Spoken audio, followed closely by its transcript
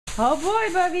Oh boy,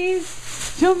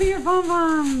 Bubbies. Show me your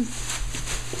pom-poms.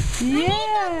 Yeah.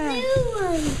 I need the blue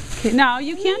one. Okay, no,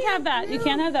 you can't have that. You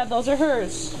can't have that. Those are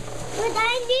hers. But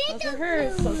I need Those the are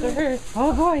hers. blue Those are hers.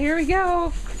 Oh boy, here we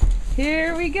go.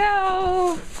 Here we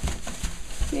go.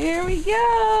 Here we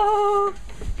go.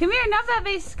 Come here, enough that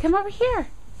vase. Come over here.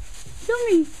 Show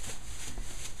me.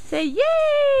 Say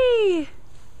yay.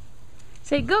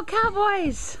 Say go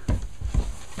Cowboys.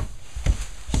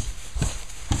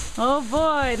 Oh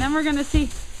boy, then we're gonna see.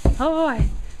 Oh boy.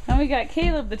 Then we got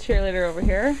Caleb the cheerleader over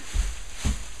here.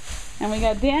 And we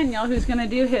got Daniel who's gonna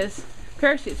do his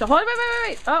parachute. So hold it,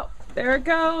 wait. Oh, there it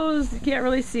goes. You can't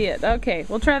really see it. Okay,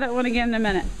 we'll try that one again in a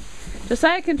minute.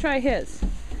 Josiah can try his.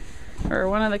 Or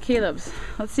one of the Caleb's.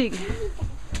 Let's see.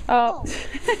 Oh.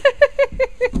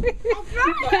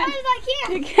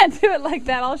 You can't do it like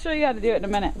that. I'll show you how to do it in a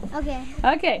minute. Okay.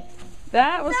 Okay.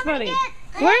 That was funny.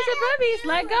 Where's the Bubbies?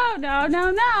 Let go.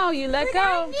 No. You let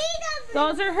go.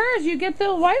 Those are hers. You get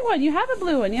the white one. You have a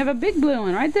blue one. You have a big blue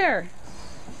one right there.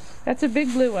 That's a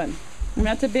big blue one. And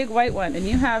that's a big white one. And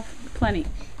you have plenty.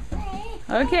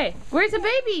 Okay. Where's the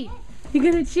baby? You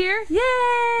gonna cheer?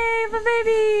 Yay for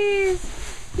babies!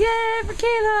 Yay for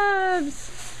Caleb's!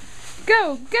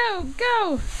 Go!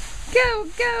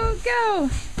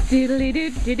 Doodly doo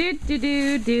doo doo doo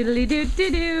doo doodly doo doo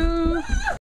doo.